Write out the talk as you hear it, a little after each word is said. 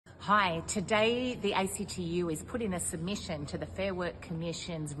Hi, today the ACTU is putting a submission to the Fair Work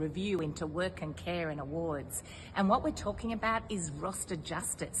Commission's review into work and care and awards. And what we're talking about is roster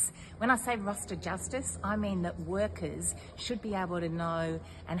justice. When I say roster justice, I mean that workers should be able to know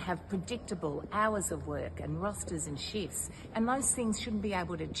and have predictable hours of work and rosters and shifts. And those things shouldn't be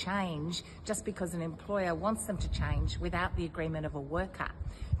able to change just because an employer wants them to change without the agreement of a worker.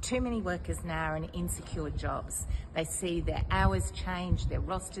 Too many workers now are in insecure jobs. They see their hours change, their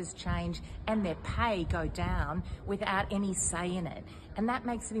rosters change, and their pay go down without any say in it. And that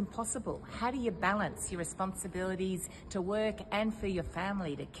makes it impossible. How do you balance your responsibilities to work and for your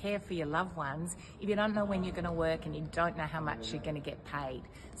family, to care for your loved ones, if you don't know when you're going to work and you don't know how much you're going to get paid?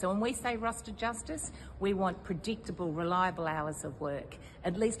 So when we say roster justice, we want predictable, reliable hours of work,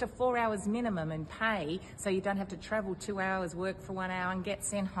 at least a 4 hours minimum in pay, so you don't have to travel 2 hours, work for 1 hour and get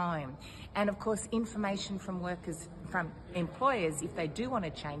sent home. And of course, information from employers, if they do want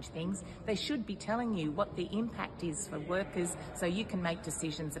to change things, they should be telling you what the impact is for workers so you can make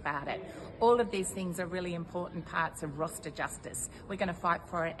decisions about it. All of these things are really important parts of roster justice. We're going to fight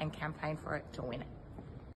for it and campaign for it to win it.